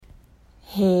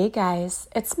Hey guys,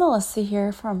 it's Melissa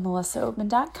here from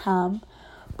melissaoatman.com.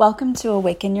 Welcome to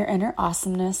Awaken Your Inner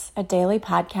Awesomeness, a daily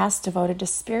podcast devoted to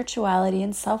spirituality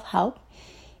and self-help.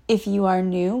 If you are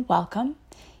new, welcome.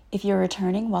 If you're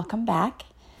returning, welcome back.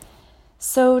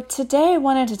 So today I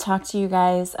wanted to talk to you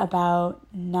guys about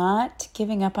not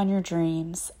giving up on your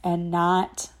dreams and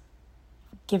not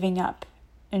giving up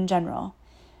in general.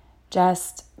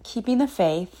 Just keeping the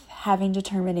faith, having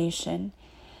determination.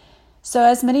 So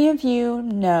as many of you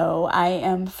know, I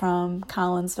am from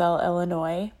Collinsville,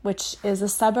 Illinois, which is a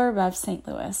suburb of St.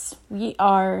 Louis. We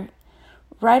are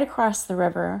right across the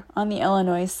river on the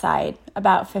Illinois side,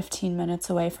 about 15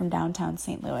 minutes away from downtown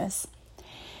St. Louis.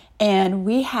 And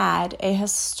we had a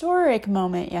historic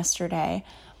moment yesterday.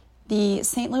 The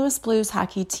St. Louis Blues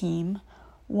hockey team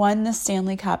won the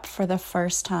Stanley Cup for the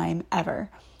first time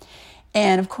ever.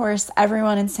 And of course,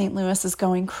 everyone in St. Louis is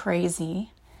going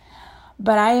crazy.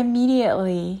 But I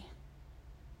immediately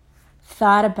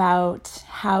thought about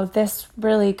how this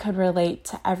really could relate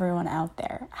to everyone out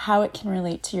there, how it can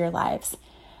relate to your lives.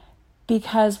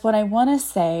 Because what I want to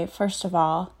say, first of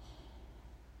all,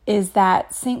 is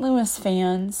that St. Louis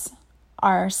fans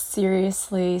are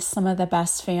seriously some of the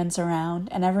best fans around.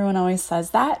 And everyone always says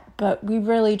that, but we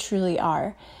really, truly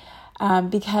are.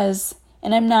 Because,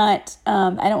 and I'm not,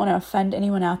 I don't want to offend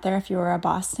anyone out there if you are a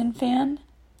Boston fan.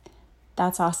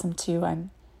 That's awesome too.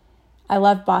 I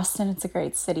love Boston. It's a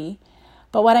great city.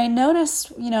 But what I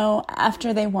noticed,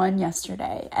 after they won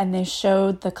yesterday and they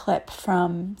showed the clip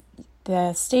from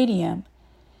the stadium,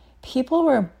 people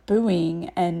were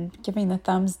booing and giving the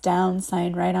thumbs down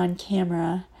sign right on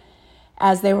camera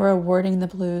as they were awarding the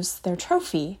Blues their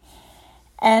trophy.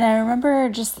 And I remember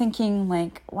just thinking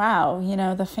wow,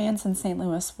 the fans in St.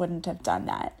 Louis wouldn't have done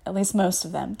that. At least most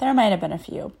of them. There might have been a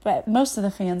few, but most of the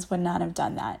fans would not have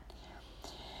done that.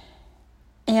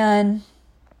 And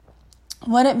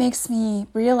what it makes me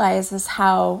realize is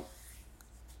how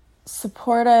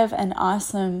supportive and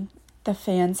awesome the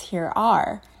fans here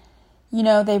are.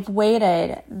 They've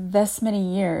waited this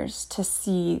many years to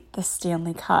see the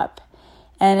Stanley Cup.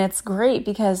 And it's great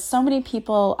because so many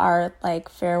people are like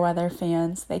fair weather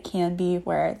fans. They can be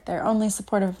where they're only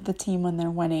supportive of the team when they're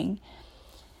winning.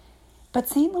 But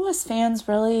St. Louis fans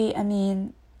really,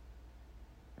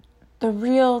 the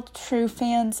real true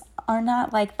fans are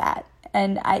not like that.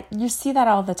 And you see that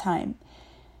all the time.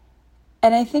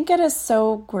 And I think it is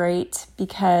so great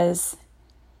because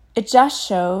it just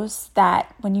shows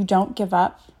that when you don't give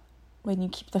up, when you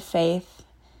keep the faith,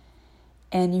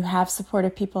 and you have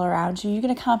supportive people around you, you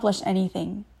can accomplish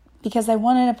anything. Because I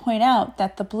wanted to point out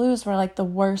that the Blues were like the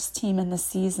worst team in the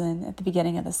season at the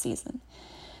beginning of the season.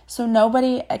 So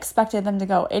nobody expected them to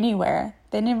go anywhere.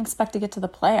 They didn't even expect to get to the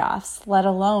playoffs, let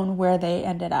alone where they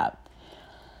ended up.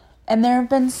 And there have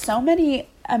been so many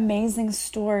amazing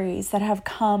stories that have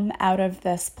come out of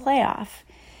this playoff.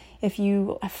 If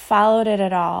you followed it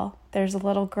at all, there's a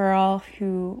little girl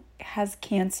who had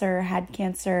cancer,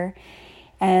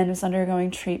 and was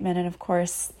undergoing treatment. And of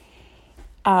course,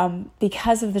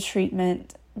 because of the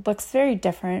treatment, looks very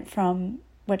different from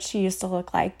what she used to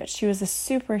look like. But she was a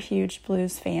super huge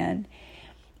Blues fan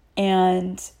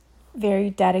and very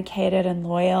dedicated and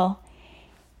loyal.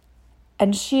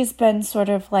 And she's been sort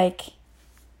of like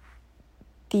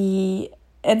the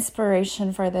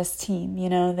inspiration for this team.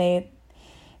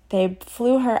 They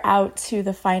flew her out to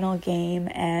the final game,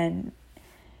 and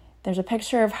there's a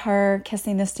picture of her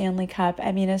kissing the Stanley Cup.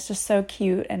 It's just so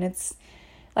cute. And it's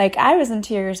like I was in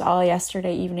tears all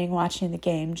yesterday evening watching the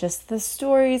game. Just the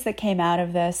stories that came out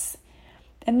of this.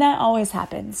 And that always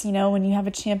happens. When you have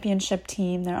a championship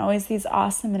team, there are always these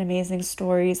awesome and amazing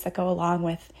stories that go along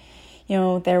with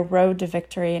their road to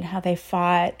victory and how they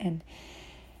fought. And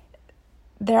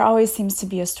there always seems to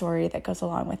be a story that goes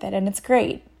along with it. And it's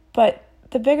great. But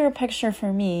the bigger picture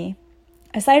for me,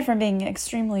 aside from being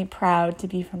extremely proud to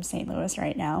be from St. Louis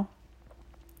right now,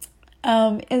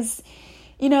 is,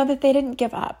 that they didn't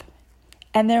give up.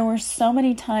 And there were so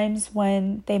many times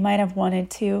when they might have wanted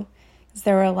to, because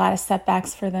there were a lot of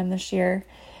setbacks for them this year,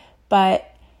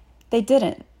 but they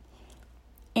didn't.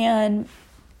 And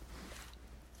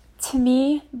to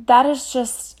me, that is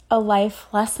just a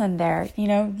life lesson there.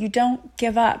 You don't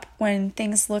give up when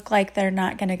things look like they're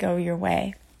not going to go your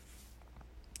way.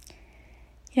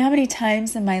 You know how many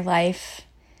times in my life,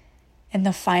 in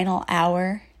the final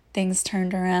hour, things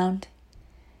turned around?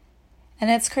 And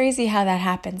it's crazy how that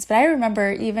happens. But I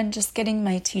remember even just getting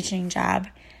my teaching job.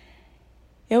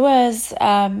 It was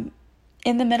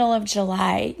in the middle of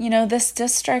July. This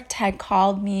district had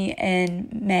called me in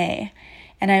May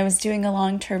and I was doing a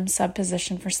long-term sub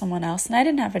position for someone else, and I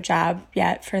didn't have a job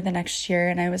yet for the next year,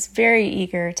 and I was very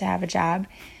eager to have a job.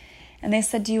 And they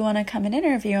said, do you want to come and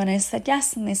interview? And I said,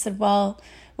 yes. And they said, well,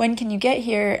 when can you get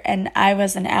here? And I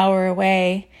was an hour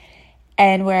away,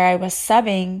 and where I was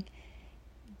subbing,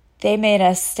 they made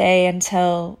us stay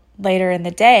until later in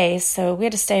the day. So we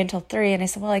had to stay until 3. And I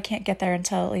said, well, I can't get there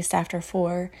until at least after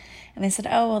 4. And they said,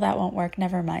 oh, well, that won't work.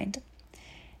 Never mind.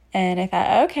 And I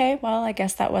thought, okay, well, I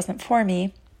guess that wasn't for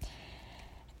me.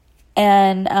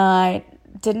 And I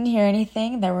didn't hear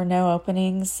anything. There were no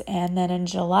openings. And then in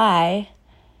July,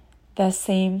 the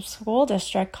same school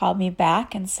district called me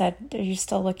back and said, are you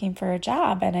still looking for a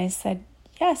job? And I said,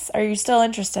 yes. Are you still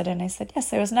interested? And I said,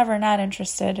 yes. I was never not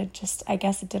interested. I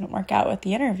guess it didn't work out with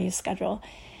the interview schedule.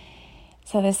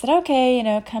 So they said,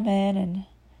 okay, come in and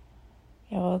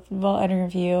we'll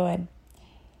interview. And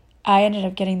I ended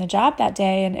up getting the job that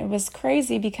day. And it was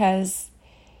crazy because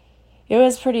it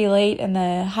was pretty late in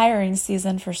the hiring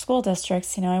season for school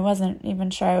districts. I wasn't even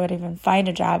sure I would even find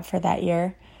a job for that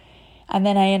year. And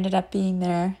then I ended up being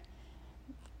there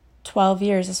 12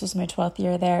 years. This was my 12th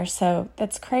year there. So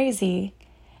that's crazy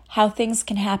how things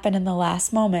can happen in the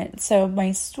last moment. So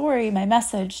my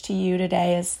message to you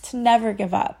today is to never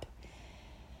give up.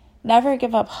 Never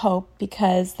give up hope,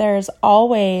 because there's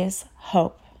always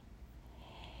hope.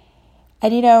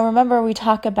 And remember, we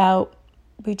talk about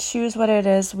we choose what it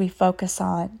is we focus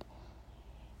on.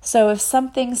 So if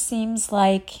something seems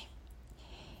like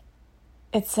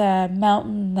it's a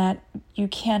mountain that you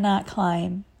cannot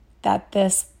climb, that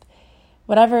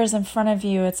whatever is in front of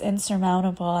you, it's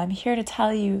insurmountable, I'm here to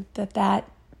tell you that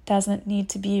doesn't need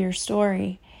to be your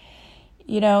story.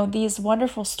 These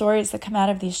wonderful stories that come out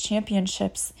of these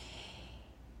championships,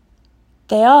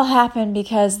 they all happen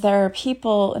because there are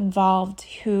people involved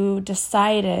who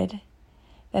decided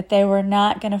that they were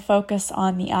not going to focus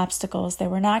on the obstacles. They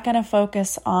were not going to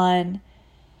focus on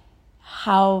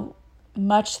how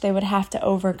much they would have to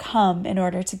overcome in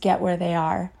order to get where they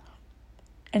are.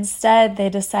 Instead, they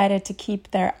decided to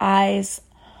keep their eyes,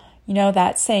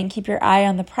 that saying, keep your eye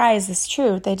on the prize is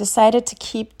true. They decided to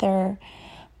keep their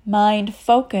mind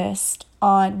focused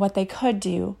on what they could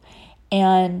do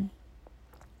and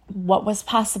what was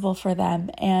possible for them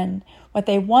and what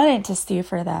they wanted to see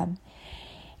for them.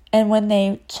 And when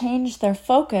they changed their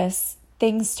focus,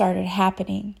 things started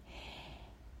happening.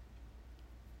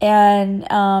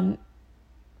 And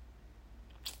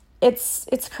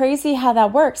it's crazy how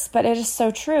that works, but it is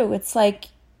so true. It's like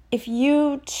if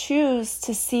you choose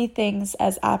to see things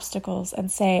as obstacles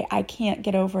and say, I can't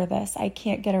get over this, I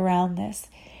can't get around this,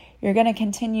 you're going to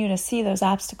continue to see those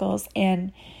obstacles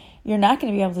and you're not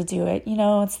going to be able to do it.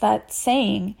 It's that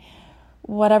saying,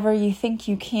 whatever you think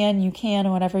you can,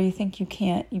 and whatever you think you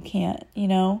can't.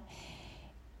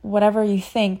 Whatever you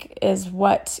think is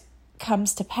what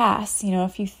comes to pass.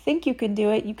 If you think you can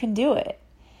do it, you can do it.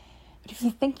 But if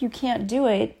you think you can't do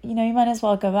it, you might as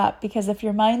well give up, because if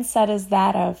your mindset is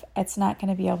that of it's not going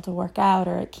to be able to work out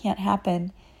or it can't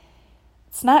happen,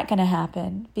 it's not going to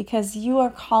happen because you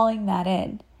are calling that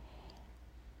in.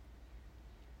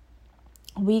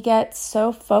 We get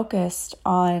so focused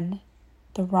on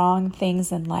the wrong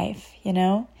things in life,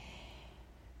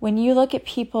 When you look at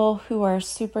people who are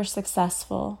super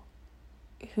successful,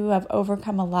 who have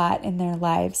overcome a lot in their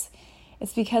lives,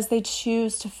 it's because they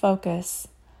choose to focus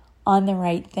on the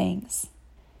right things.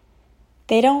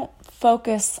 They don't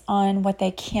focus on what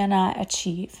they cannot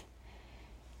achieve.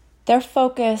 They're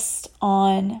focused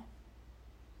on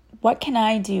what can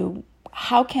I do?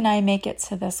 How can I make it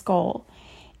to this goal?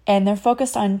 And they're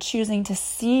focused on choosing to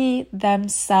see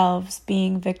themselves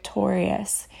being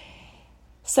victorious.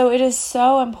 So it is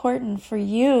so important for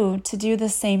you to do the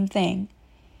same thing.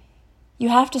 You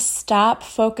have to stop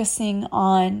focusing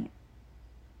on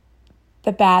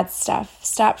the bad stuff.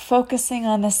 Stop focusing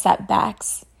on the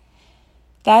setbacks.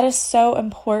 That is so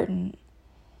important.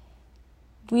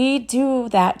 We do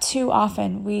that too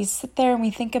often. We sit there and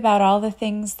we think about all the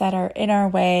things that are in our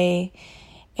way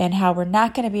and how we're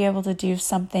not going to be able to do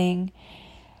something.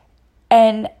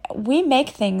 And we make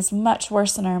things much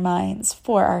worse in our minds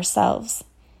for ourselves.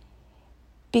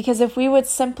 Because if we would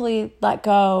simply let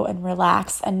go and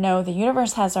relax and know the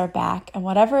universe has our back and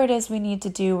whatever it is we need to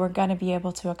do, we're going to be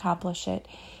able to accomplish it.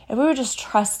 If we would just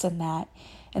trust in that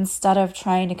instead of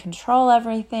trying to control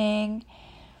everything,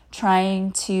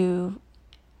 trying to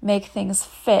make things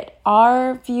fit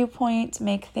our viewpoint,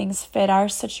 make things fit our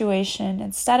situation.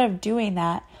 Instead of doing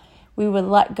that, we would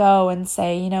let go and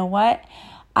say, you know what?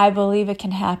 I believe it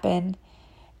can happen.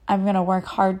 I'm going to work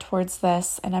hard towards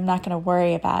this and I'm not going to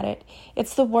worry about it.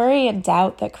 It's the worry and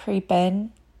doubt that creep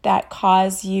in that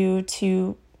cause you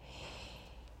to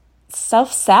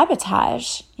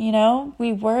self-sabotage.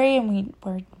 We worry and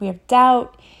we have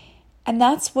doubt. And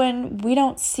that's when we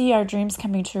don't see our dreams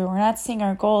coming true. We're not seeing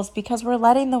our goals because we're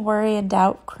letting the worry and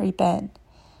doubt creep in.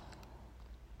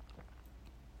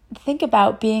 Think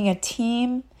about being a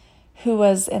team who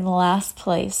was in last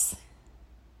place.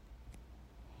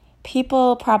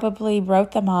 People probably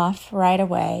wrote them off right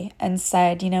away and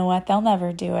said, you know what, they'll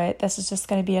never do it. This is just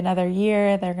going to be another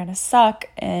year. They're going to suck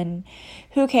and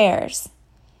who cares?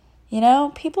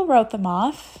 People wrote them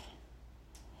off.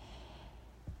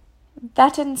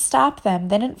 That didn't stop them.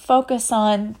 They didn't focus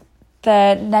on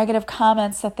the negative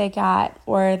comments that they got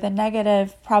or the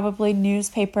negative, probably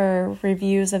newspaper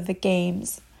reviews of the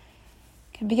games.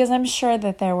 Because I'm sure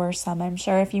that there were some. I'm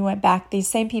sure if you went back, these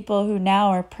same people who now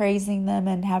are praising them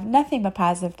and have nothing but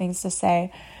positive things to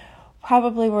say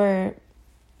probably were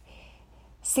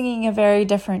singing a very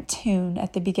different tune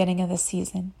at the beginning of the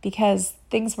season because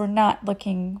things were not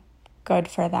looking good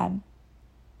for them.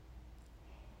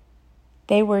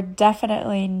 They were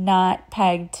definitely not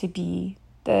pegged to be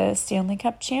the Stanley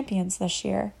Cup champions this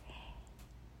year.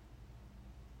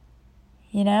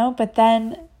 But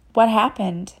then what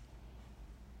happened?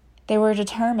 They were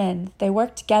determined. They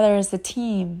worked together as a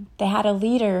team. They had a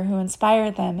leader who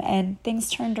inspired them, and things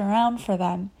turned around for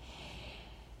them.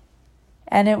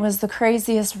 And it was the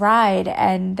craziest ride,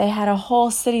 and they had a whole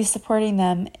city supporting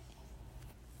them.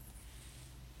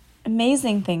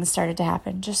 Amazing things started to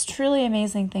happen. Just truly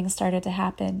amazing things started to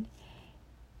happen.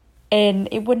 And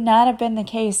it would not have been the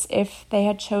case if they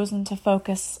had chosen to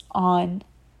focus on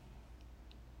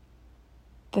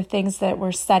the things that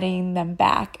were setting them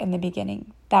back in the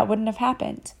beginning. That wouldn't have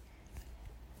happened.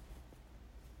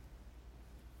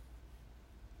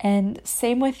 And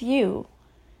same with you.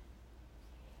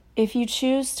 If you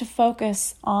choose to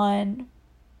focus on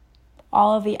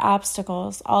all of the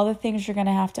obstacles, all the things you're going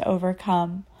to have to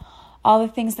overcome, all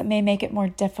the things that may make it more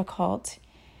difficult,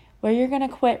 well, you're going to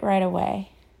quit right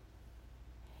away.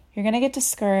 You're going to get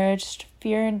discouraged.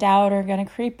 Fear and doubt are going to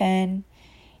creep in,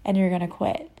 and you're going to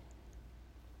quit.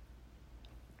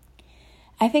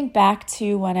 I think back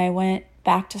to when I went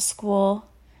back to school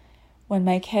when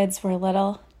my kids were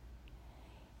little.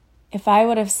 If I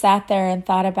would have sat there and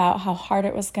thought about how hard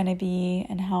it was going to be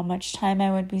and how much time I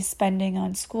would be spending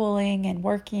on schooling and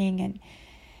working and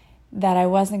that I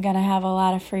wasn't going to have a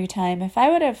lot of free time, if I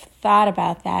would have thought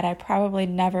about that, I probably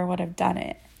never would have done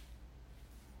it.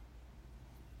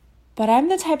 But I'm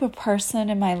the type of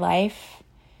person in my life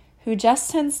who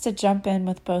just tends to jump in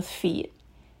with both feet.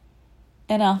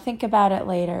 And I'll think about it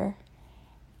later.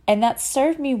 And that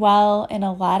served me well in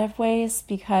a lot of ways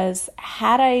because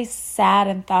had I sat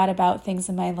and thought about things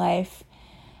in my life,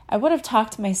 I would have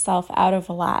talked myself out of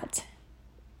a lot.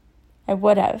 I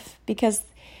would have, because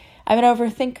I'm an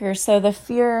overthinker, so the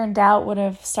fear and doubt would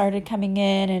have started coming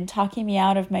in and talking me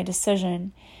out of my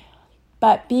decision.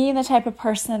 But being the type of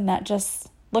person that just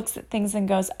looks at things and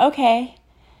goes, okay,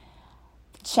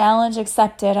 challenge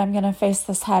accepted, I'm going to face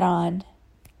this head on.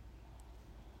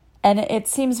 And it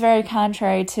seems very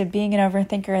contrary to being an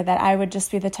overthinker that I would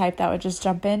just be the type that would just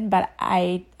jump in, but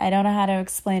I don't know how to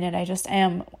explain it. I just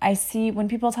am. I see when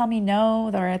people tell me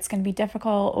no, or it's going to be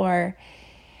difficult, or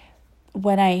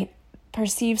when I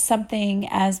perceive something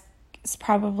as it's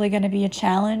probably going to be a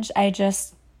challenge, I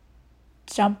just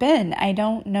jump in. I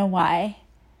don't know why.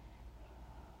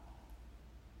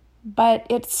 But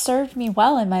it served me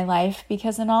well in my life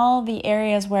because in all the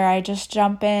areas where I just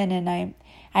jump in and I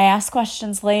ask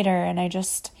questions later and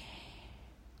it's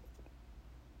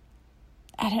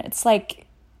like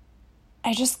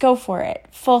I just go for it,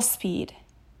 full speed.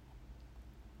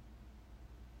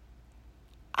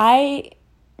 I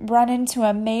run into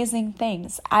amazing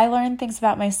things. I learn things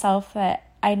about myself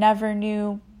that I never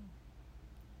knew,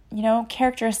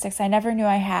 characteristics I never knew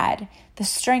I had, the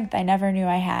strength I never knew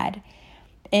I had.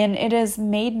 And it has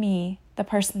made me the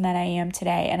person that I am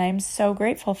today. And I'm so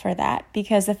grateful for that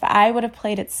because if I would have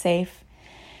played it safe,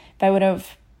 if I would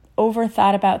have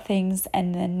overthought about things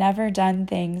and then never done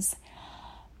things,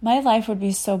 my life would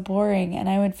be so boring and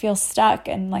I would feel stuck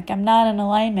and like I'm not in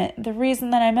alignment. The reason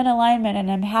that I'm in alignment and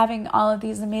I'm having all of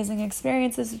these amazing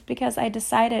experiences is because I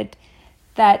decided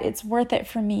that it's worth it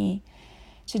for me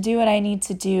to do what I need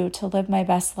to do to live my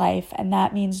best life. And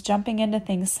that means jumping into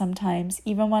things sometimes,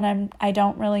 even when I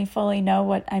don't really fully know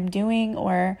what I'm doing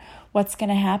or what's going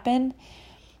to happen.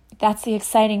 That's the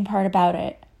exciting part about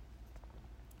it.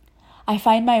 I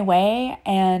find my way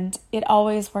and it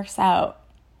always works out.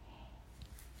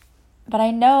 But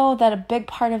I know that a big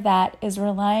part of that is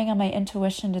relying on my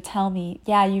intuition to tell me,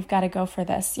 yeah, you've got to go for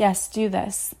this. Yes, do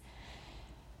this.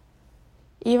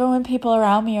 Even when people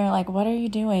around me are like, what are you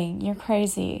doing? You're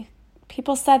crazy.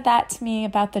 People said that to me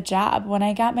about the job. When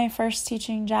I got my first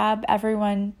teaching job,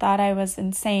 everyone thought I was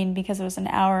insane because it was an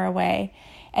hour away.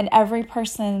 And every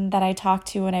person that I talked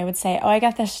to when I would say, oh, I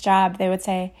got this job, they would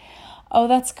say, oh,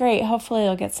 that's great. Hopefully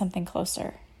you'll get something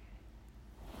closer.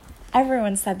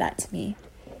 Everyone said that to me.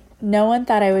 No one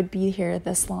thought I would be here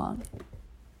this long.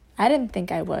 I didn't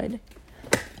think I would.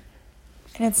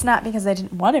 And it's not because I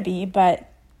didn't want to be,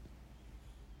 but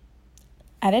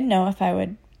I didn't know if I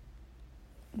would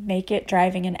make it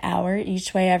driving an hour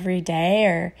each way every day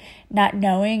or not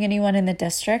knowing anyone in the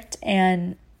district.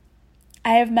 And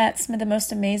I have met some of the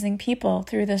most amazing people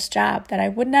through this job that I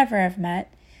would never have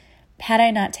met had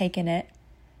I not taken it.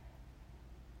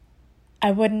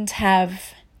 I wouldn't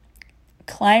have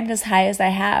climbed as high as I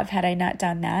have had I not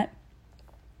done that.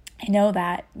 I know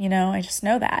that, I just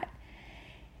know that.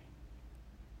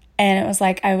 And it was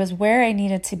like I was where I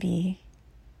needed to be.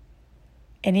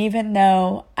 And even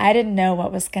though I didn't know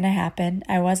what was going to happen,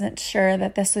 I wasn't sure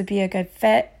that this would be a good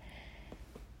fit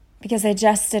because I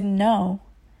just didn't know.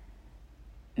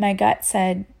 My gut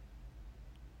said,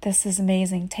 this is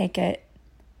amazing, take it.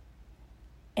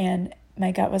 And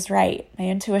my gut was right. My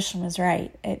intuition was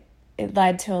right. It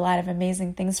led to a lot of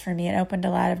amazing things for me. It opened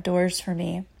a lot of doors for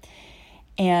me.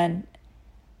 And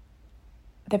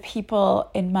the people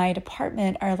in my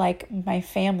department are like my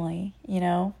family,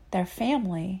 they're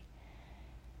family.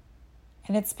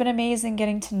 And it's been amazing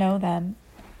getting to know them.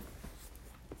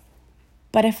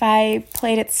 But if I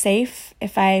played it safe,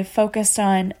 if I focused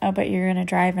on, oh, but you're going to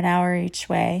drive an hour each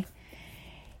way,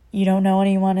 you don't know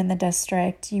anyone in the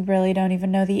district, you really don't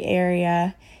even know the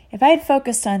area. If I had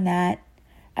focused on that,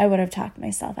 I would have talked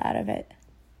myself out of it.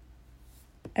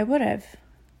 I would have.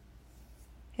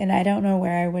 And I don't know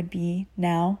where I would be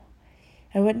now.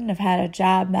 I wouldn't have had a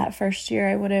job that first year.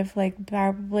 I would have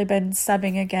probably been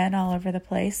subbing again all over the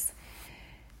place.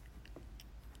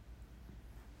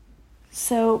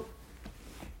 So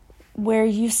where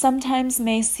you sometimes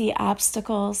may see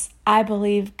obstacles, I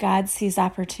believe God sees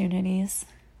opportunities.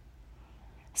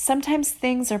 Sometimes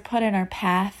things are put in our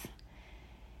path,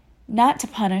 not to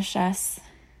punish us,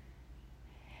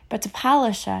 but to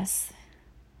polish us.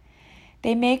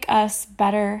 They make us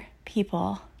better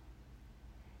people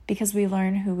because we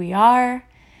learn who we are,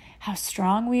 how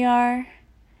strong we are.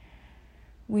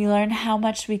 We learn how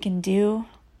much we can do.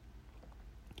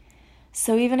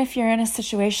 So even if you're in a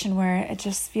situation where it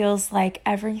just feels like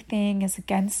everything is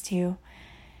against you,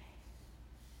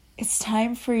 it's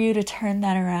time for you to turn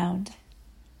that around.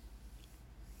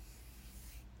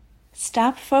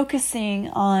 Stop focusing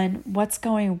on what's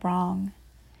going wrong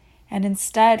and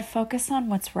instead focus on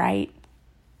what's right.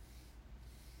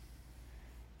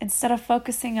 Instead of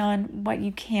focusing on what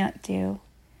you can't do,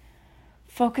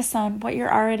 focus on what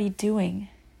you're already doing.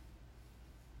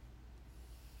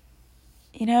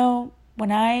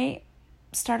 When I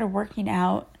started working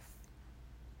out,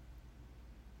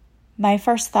 my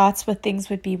first thoughts with things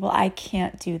would be, well, I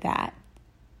can't do that.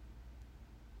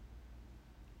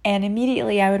 And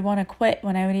immediately I would want to quit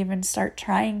when I would even start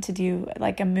trying to do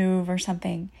like a move or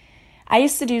something. I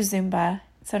used to do Zumba,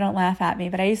 so don't laugh at me,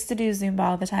 but I used to do Zumba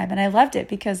all the time. And I loved it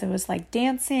because it was like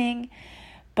dancing,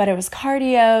 but it was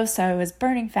cardio, so I was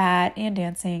burning fat and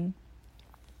dancing.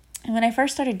 And when I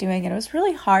first started doing it was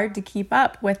really hard to keep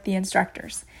up with the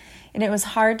instructors. And it was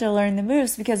hard to learn the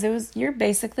moves because you're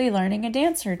basically learning a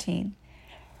dance routine.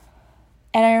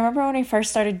 And I remember when I first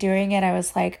started doing it, I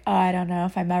was like, oh, I don't know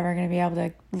if I'm ever going to be able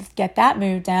to get that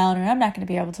move down, or I'm not going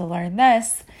to be able to learn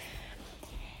this.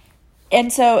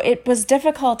 And so it was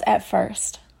difficult at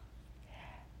first.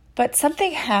 But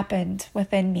something happened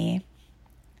within me.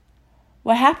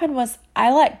 What happened was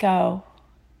I let go.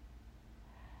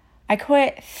 I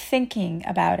quit thinking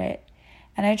about it,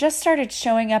 and I just started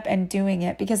showing up and doing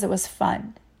it because it was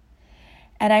fun.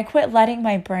 And I quit letting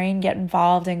my brain get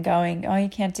involved and going, oh, you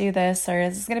can't do this, or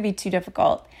this is going to be too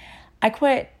difficult. I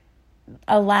quit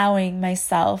allowing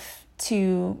myself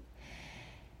to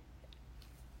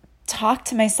talk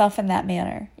to myself in that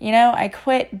manner. I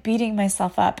quit beating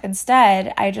myself up.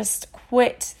 Instead, I just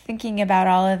quit thinking about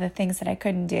all of the things that I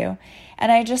couldn't do.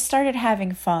 And I just started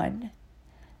having fun.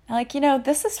 Like,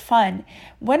 this is fun.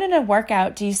 When in a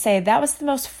workout do you say, that was the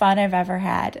most fun I've ever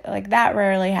had? Like, that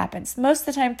rarely happens. Most of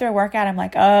the time through a workout, I'm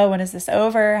like, oh, when is this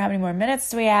over? How many more minutes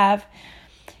do we have?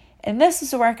 And this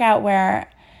is a workout where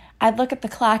I'd look at the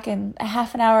clock and a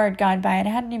half an hour had gone by and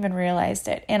I hadn't even realized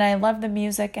it. And I love the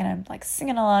music and I'm like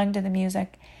singing along to the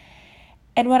music.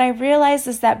 And what I realized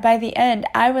is that by the end,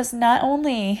 I was not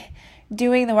only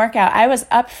doing the workout, I was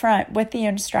up front with the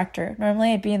instructor.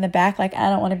 Normally I'd be in the back, like, I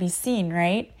don't want to be seen,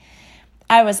 right?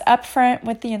 I was up front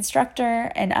with the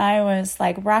instructor and I was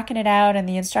like rocking it out, and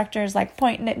the instructor's like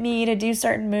pointing at me to do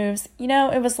certain moves.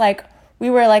 It was like we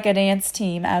were like a dance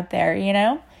team out there,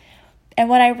 And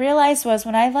what I realized was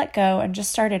when I let go and just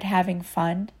started having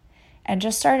fun and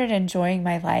just started enjoying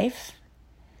my life,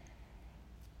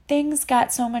 things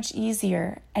got so much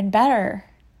easier and better.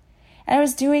 And I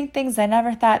was doing things I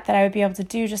never thought that I would be able to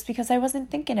do just because I wasn't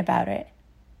thinking about it.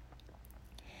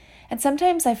 And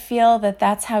sometimes I feel that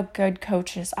that's how good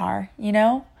coaches are,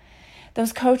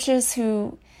 Those coaches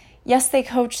who, yes, they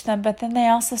coach them, but then they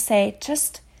also say,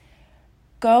 just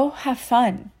go have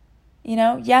fun.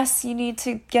 Yes, you need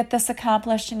to get this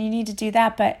accomplished and you need to do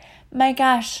that, but my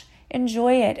gosh,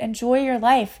 enjoy it. Enjoy your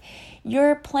life.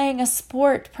 You're playing a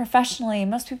sport professionally.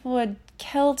 Most people would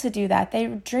kill to do that. They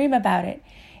dream about it.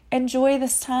 Enjoy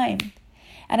this time.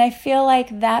 And I feel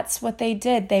like that's what they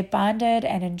did. They bonded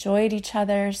and enjoyed each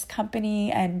other's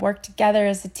company and worked together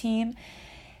as a team.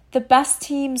 The best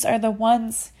teams are the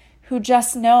ones who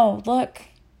just know, look,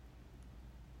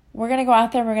 we're going to go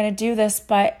out there, we're going to do this,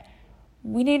 but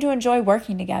we need to enjoy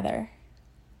working together.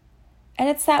 And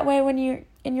it's that way when you're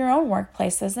in your own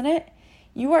workplace, isn't it?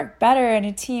 You work better in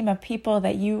a team of people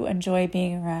that you enjoy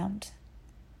being around.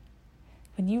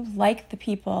 When you like the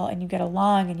people and you get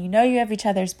along and you have each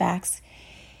other's backs,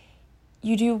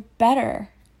 you do better.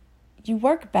 You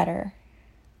work better.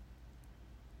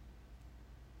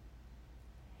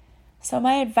 So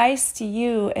my advice to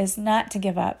you is not to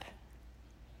give up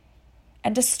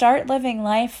and to start living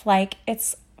life like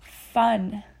it's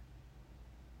fun.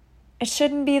 It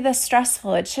shouldn't be this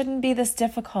stressful. It shouldn't be this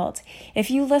difficult.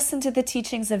 If you listen to the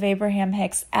teachings of Abraham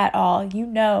Hicks at all, you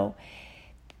know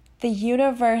the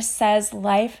universe says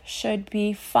life should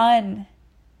be fun.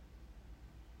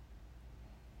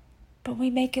 But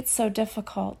we make it so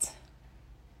difficult.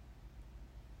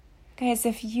 Guys,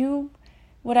 if you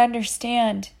would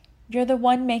understand, you're the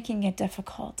one making it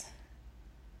difficult.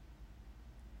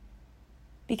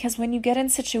 Because when you get in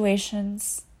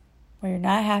situations where you're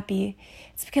not happy,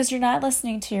 it's because you're not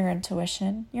listening to your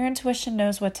intuition. Your intuition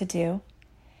knows what to do.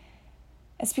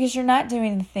 It's because you're not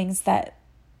doing the things that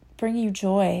bring you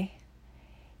joy.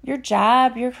 Your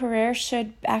job, your career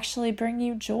should actually bring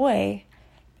you joy.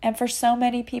 And for so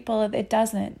many people, it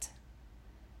doesn't.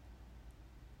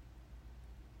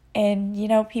 And,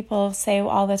 people say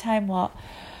all the time, well,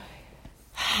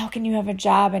 how can you have a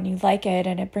job and you like it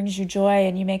and it brings you joy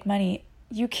and you make money?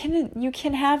 You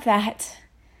can have that.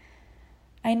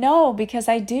 I know, because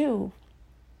I do.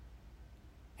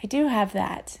 I do have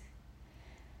that.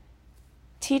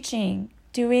 Teaching,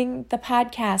 doing the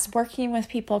podcast, working with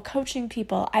people, coaching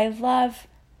people. I love,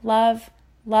 love,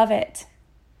 love it.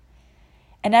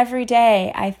 And every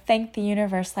day I thank the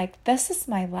universe like, this is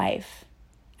my life.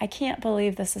 I can't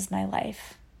believe this is my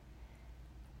life.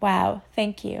 Wow,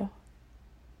 thank you.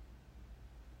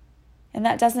 And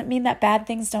that doesn't mean that bad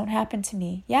things don't happen to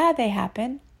me. Yeah, they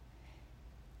happen.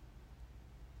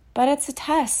 But it's a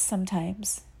test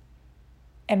sometimes.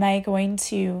 Am I going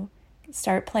to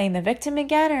start playing the victim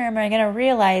again, or am I going to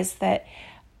realize that,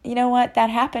 that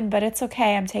happened, but it's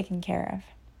okay, I'm taken care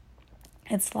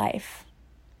of. It's life.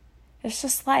 It's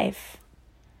just life.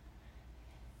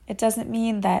 It doesn't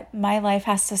mean that my life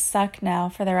has to suck now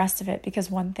for the rest of it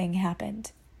because one thing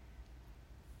happened.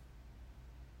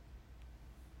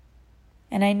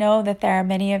 And I know that there are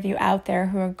many of you out there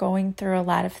who are going through a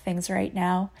lot of things right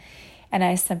now, and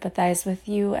I sympathize with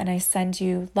you and I send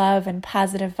you love and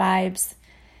positive vibes.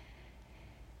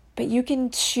 But you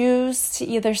can choose to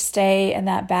either stay in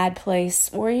that bad place,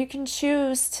 or you can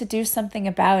choose to do something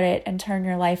about it and turn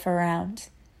your life around.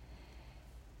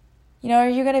 Are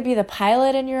you going to be the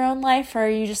pilot in your own life, or are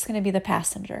you just going to be the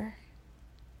passenger?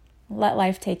 Let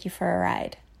life take you for a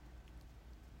ride.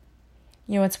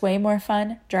 It's way more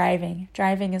fun? Driving.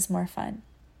 Driving is more fun.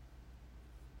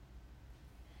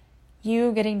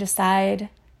 You getting to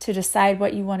decide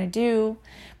what you want to do,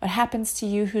 what happens to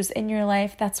you, who's in your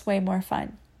life, that's way more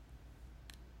fun.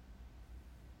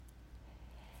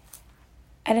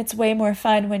 And it's way more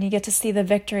fun when you get to see the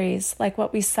victories, like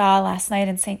what we saw last night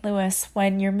in St. Louis,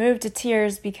 when you're moved to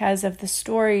tears because of the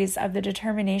stories of the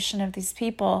determination of these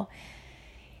people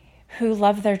who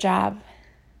love their job,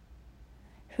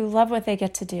 who love what they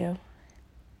get to do,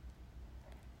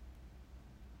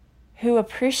 who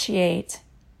appreciate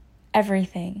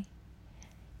everything.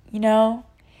 You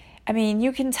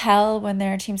can tell when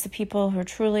there are teams of people who are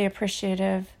truly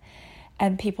appreciative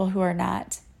and people who are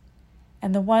not.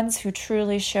 And the ones who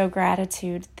truly show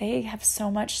gratitude, they have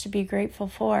so much to be grateful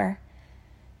for.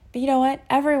 But you know what?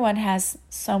 Everyone has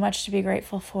so much to be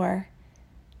grateful for.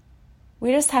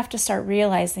 We just have to start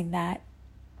realizing that.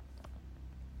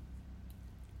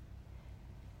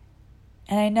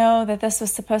 And I know that this was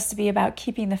supposed to be about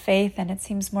keeping the faith, and it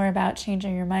seems more about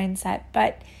changing your mindset.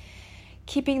 But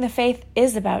keeping the faith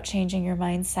is about changing your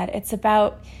mindset. It's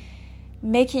about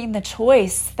making the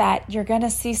choice that you're going to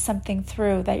see something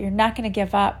through, that you're not going to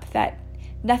give up, that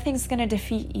nothing's going to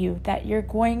defeat you, that you're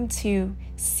going to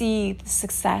see the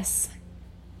success.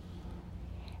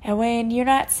 And when you're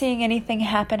not seeing anything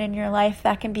happen in your life,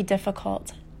 that can be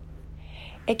difficult.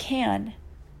 It can.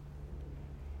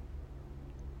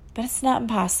 But it's not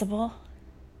impossible.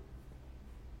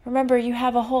 Remember, you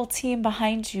have a whole team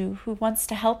behind you who wants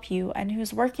to help you and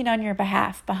who's working on your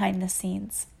behalf behind the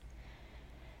scenes.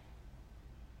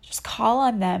 Just call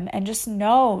on them and just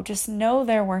know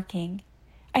they're working.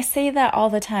 I say that all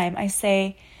the time. I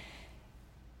say,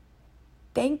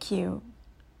 thank you,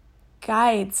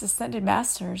 guides, ascended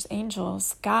masters,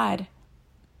 angels, God.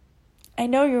 I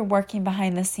know you're working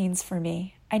behind the scenes for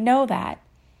me. I know that.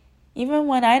 Even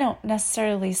when I don't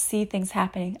necessarily see things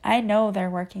happening, I know they're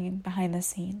working behind the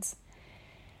scenes.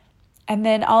 And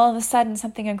then all of a sudden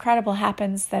something incredible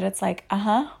happens that it's like,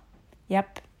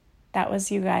 yep, that was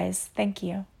you guys. Thank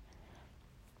you.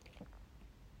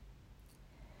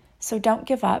 So don't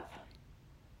give up.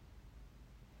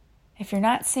 If you're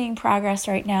not seeing progress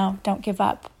right now, don't give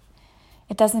up.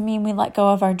 It doesn't mean we let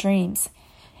go of our dreams.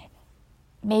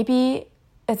 Maybe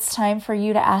it's time for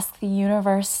you to ask the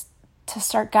universe to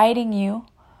start guiding you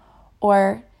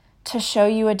or to show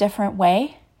you a different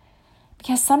way.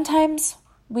 Because sometimes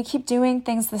we keep doing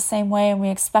things the same way and we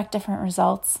expect different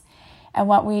results. And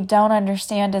what we don't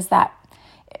understand is that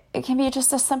it can be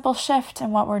just a simple shift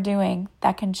in what we're doing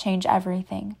that can change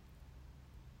everything.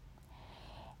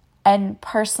 And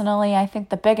personally, I think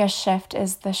the biggest shift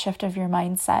is the shift of your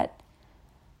mindset.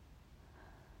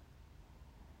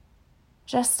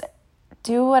 Just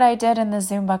do what I did in the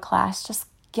Zumba class. Just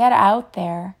get out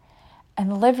there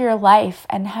and live your life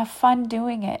and have fun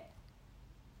doing it.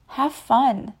 Have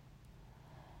fun.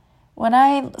 When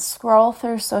I scroll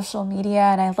through social media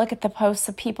and I look at the posts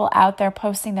of people out there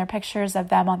posting their pictures of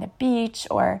them on the beach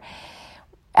or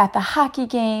at the hockey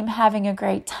game having a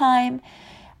great time,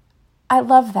 I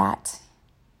love that.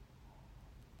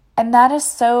 And that is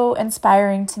so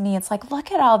inspiring to me. It's like,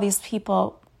 look at all these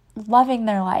people loving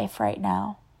their life right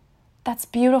now. That's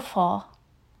beautiful.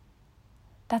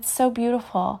 That's so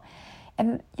beautiful.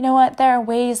 And you know what? There are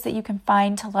ways that you can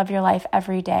find to love your life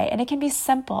every day. And it can be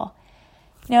simple.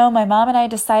 You know, my mom and I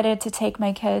decided to take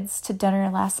my kids to dinner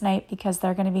last night because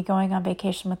they're going to be going on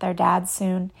vacation with their dad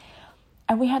soon.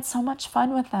 And we had so much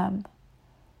fun with them.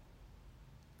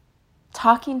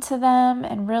 Talking to them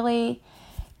and really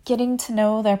getting to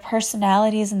know their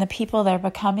personalities and the people they're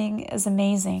becoming is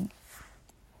amazing.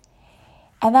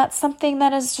 And that's something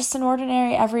that is just an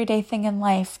ordinary, everyday thing in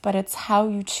life, but it's how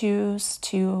you choose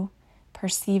to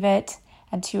perceive it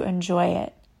and to enjoy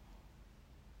it.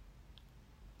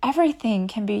 Everything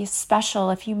can be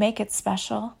special if you make it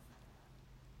special.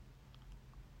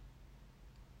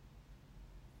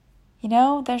 You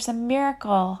know, there's a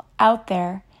miracle out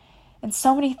there in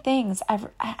so many things.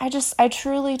 I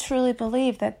truly, truly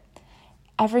believe that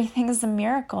everything is a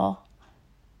miracle.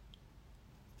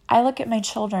 I look at my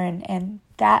children, and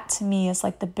that to me is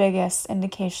like the biggest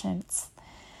indication.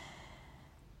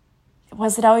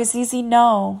 Was it always easy?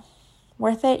 No.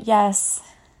 Worth it? Yes.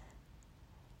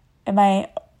 Am I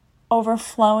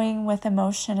overflowing with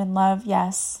emotion and love?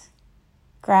 Yes.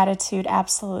 Gratitude?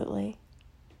 Absolutely.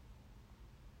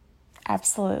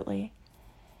 Absolutely.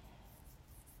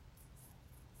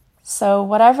 So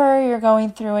whatever you're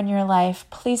going through in your life,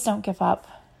 please don't give up.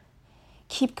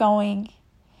 Keep going.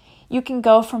 You can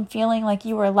go from feeling like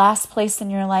you were last place in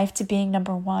your life to being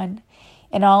number one.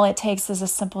 And all it takes is a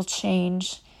simple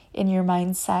change in your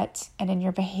mindset and in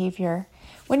your behavior.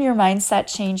 When your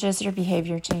mindset changes, your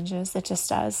behavior changes. It just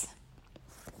does.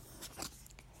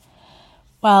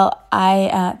 Well,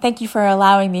 I thank you for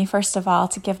allowing me, first of all,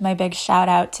 to give my big shout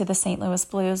out to the St. Louis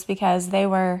Blues because they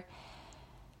were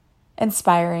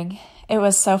inspiring. It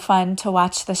was so fun to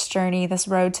watch this journey, this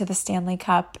road to the Stanley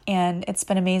Cup, and it's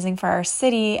been amazing for our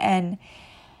city, and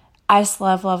I just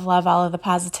love all of the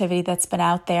positivity that's been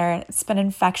out there. It's been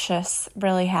infectious,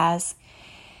 really has.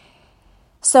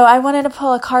 So I wanted to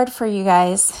pull a card for you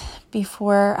guys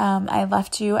before I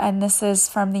left you, and this is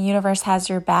from The Universe Has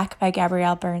Your Back by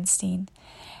Gabrielle Bernstein.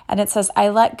 And it says, I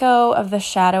let go of the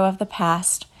shadow of the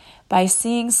past by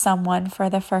seeing someone for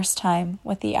the first time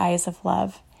with the eyes of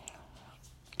love.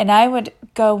 And I would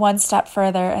go one step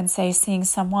further and say seeing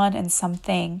someone and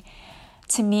something.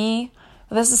 To me,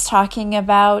 what this is talking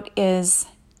about is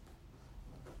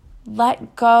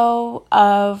let go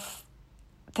of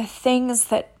the things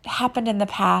that happened in the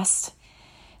past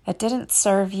that didn't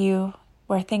serve you,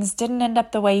 where things didn't end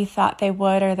up the way you thought they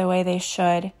would or the way they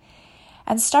should,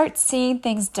 and start seeing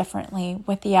things differently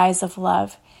with the eyes of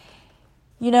love.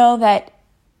 You know that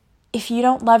if you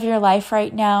don't love your life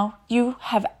right now, you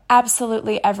have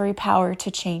absolutely every power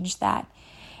to change that.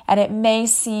 And it may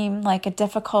seem like a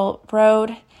difficult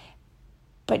road,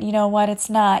 but you know what? It's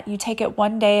not. You take it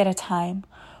one day at a time,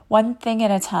 one thing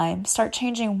at a time. Start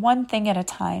changing one thing at a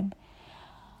time.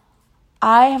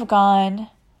 I have gone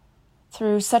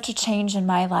through such a change in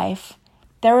my life.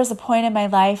 There was a point in my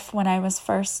life when I was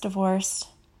first divorced,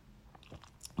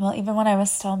 well, even when I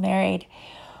was still married,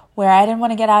 where I didn't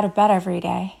want to get out of bed every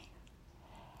day.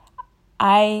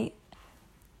 I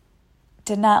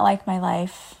did not like my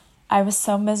life. I was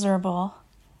so miserable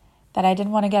that I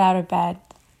didn't want to get out of bed.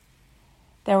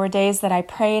 There were days that I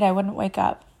prayed I wouldn't wake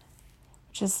up,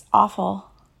 which is awful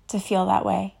to feel that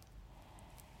way.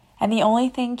 And the only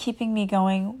thing keeping me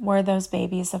going were those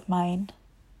babies of mine.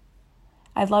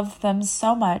 I loved them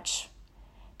so much,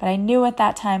 but I knew at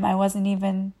that time I wasn't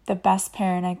even the best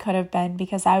parent I could have been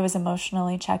because I was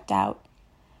emotionally checked out.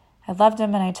 I loved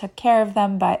them and I took care of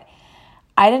them, but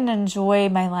I didn't enjoy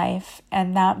my life,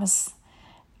 and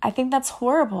I think that's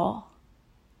horrible.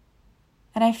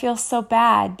 And I feel so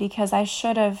bad because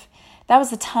that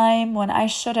was a time when I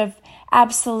should have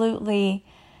absolutely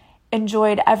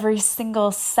enjoyed every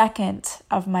single second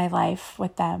of my life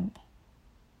with them.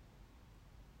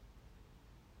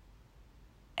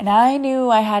 And I knew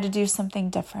I had to do something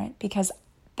different because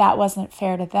that wasn't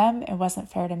fair to them, it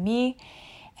wasn't fair to me,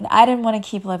 and I didn't want to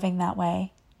keep living that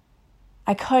way.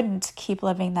 I couldn't keep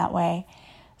living that way.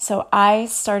 So I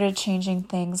started changing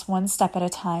things one step at a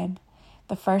time.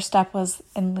 The first step was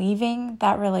in leaving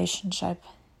that relationship.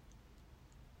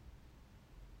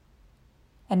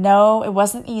 And no, it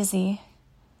wasn't easy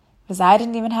because I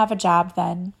didn't even have a job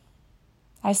then.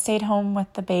 I stayed home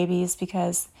with the babies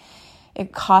because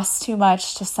it costs too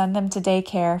much to send them to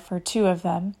daycare for 2 of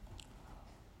them.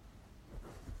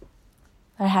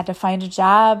 I had to find a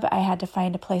job. I had to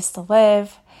find a place to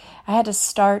live. I had to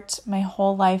start my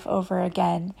whole life over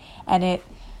again. And it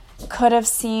could have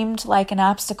seemed like an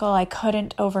obstacle I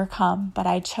couldn't overcome, but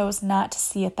I chose not to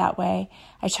see it that way.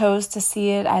 I chose to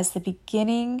see it as the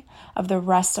beginning of the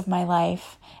rest of my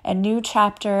life, a new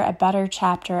chapter, a better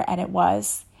chapter, and it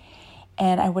was.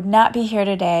 And I would not be here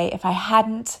today if I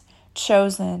hadn't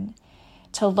chosen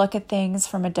to look at things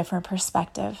from a different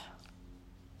perspective.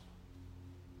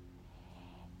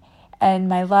 And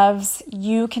my loves,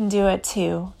 you can do it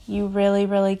too. You really,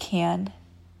 really can.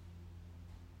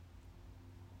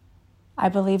 I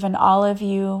believe in all of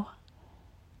you.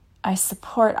 I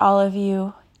support all of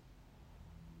you.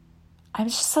 I'm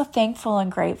just so thankful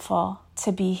and grateful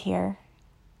to be here.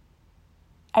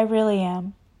 I really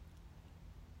am.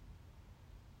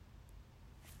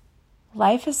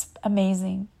 Life is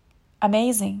amazing.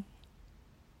 Amazing.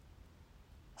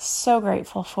 So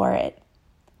grateful for it.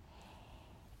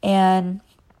 And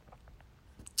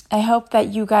I hope that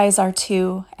you guys are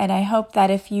too. And I hope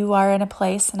that if you are in a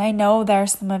place, and I know there are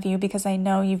some of you because I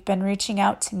know you've been reaching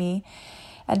out to me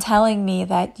and telling me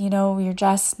that, you're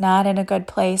just not in a good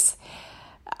place.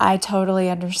 I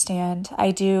totally understand. I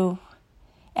do.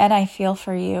 And I feel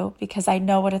for you because I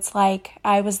know what it's like.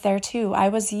 I was there too. I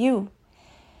was you.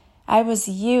 I was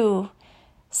you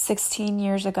 16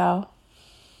 years ago.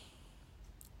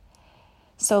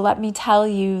 So let me tell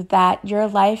you that your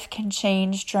life can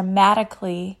change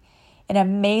dramatically in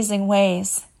amazing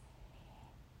ways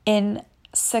in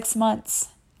 6 months.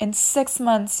 In 6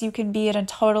 months, you can be in a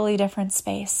totally different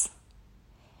space.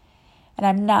 And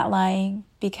I'm not lying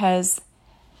because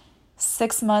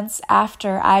 6 months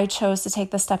after I chose to take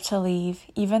the step to leave,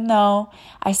 even though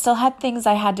I still had things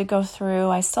I had to go through,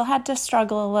 I still had to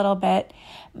struggle a little bit,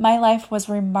 my life was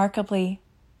remarkably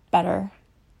better.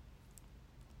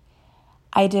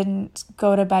 I didn't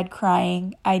go to bed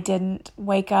crying. I didn't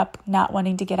wake up not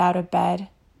wanting to get out of bed.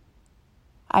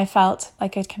 I felt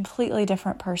like a completely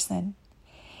different person.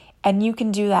 And you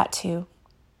can do that too.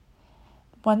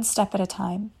 One step at a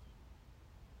time.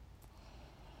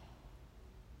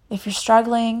 If you're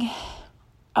struggling,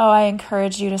 I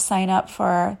encourage you to sign up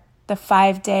for the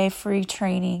 5-day free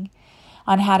training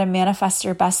on how to manifest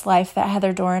your best life that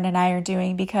Heather Doran and I are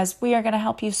doing, because we are going to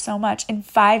help you so much. In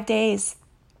 5 days,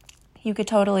 you could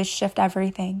totally shift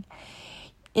everything.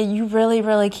 You really,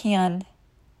 really can.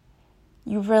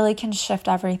 You really can shift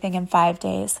everything in 5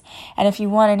 days. And if you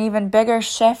want an even bigger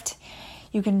shift,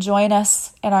 you can join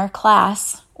us in our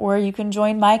class, or you can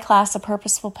join my class, A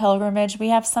Purposeful Pilgrimage. We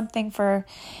have something for,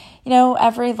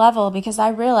 every level, because I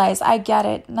realize, I get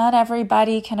it. Not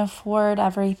everybody can afford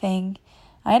everything.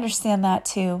 I understand that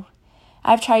too.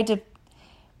 I've tried to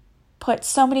put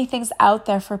so many things out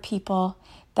there for people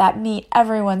that meet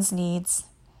everyone's needs.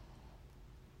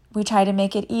 We try to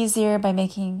make it easier by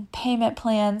making payment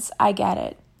plans. I get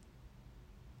it.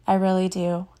 I really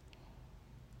do.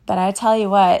 But I tell you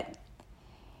what,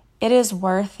 it is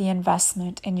worth the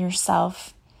investment in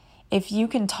yourself. If you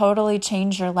can totally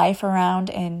change your life around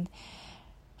in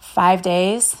 5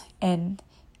 days and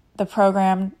the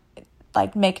program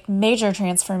make major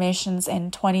transformations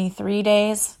in 23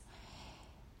 days,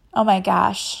 oh my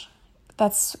gosh,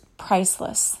 that's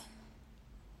priceless.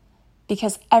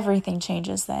 Because everything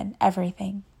changes then,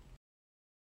 everything.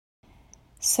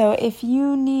 So if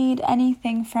you need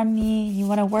anything from me, you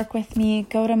want to work with me,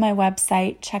 go to my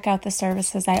website, check out the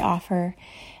services I offer.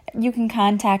 You can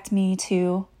contact me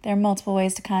too. There are multiple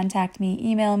ways to contact me.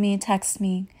 Email me, text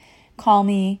me, call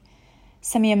me,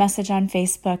 send me a message on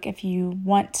Facebook if you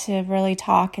want to really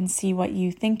talk and see what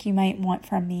you think you might want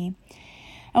from me.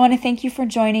 I want to thank you for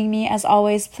joining me. As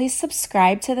always, please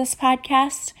subscribe to this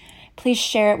podcast. Please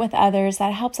share it with others.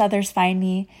 That helps others find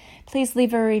me. Please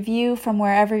leave a review from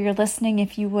wherever you're listening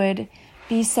if you would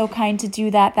be so kind to do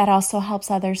that. That also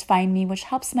helps others find me, which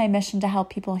helps my mission to help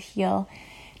people heal.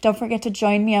 Don't forget to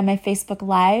join me on my Facebook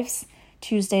Lives,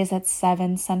 Tuesdays at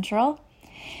 7 Central.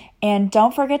 And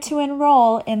don't forget to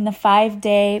enroll in the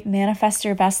 5-day Manifest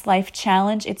Your Best Life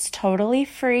Challenge. It's totally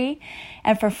free.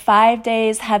 And for 5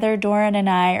 days, Heather, Doran, and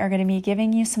I are going to be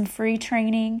giving you some free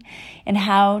training in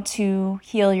how to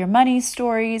heal your money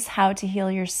stories, how to heal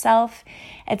yourself.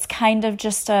 It's kind of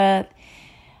just a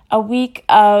week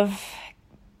of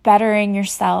bettering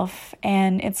yourself.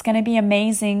 And it's going to be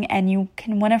amazing. And you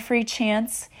can win a free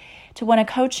chance to win a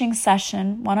coaching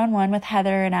session one-on-one with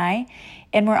Heather and I.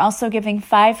 And we're also giving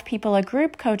 5 people a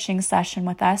group coaching session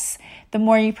with us. The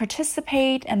more you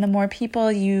participate and the more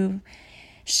people you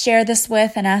share this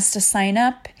with and ask to sign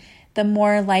up, the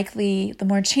more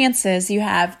chances you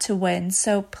have to win.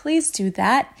 So please do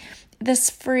that. This is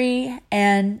free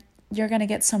and you're going to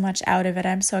get so much out of it.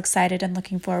 I'm so excited and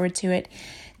looking forward to it.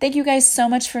 Thank you guys so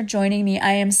much for joining me.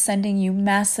 I am sending you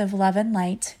massive love and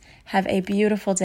light. Have a beautiful day.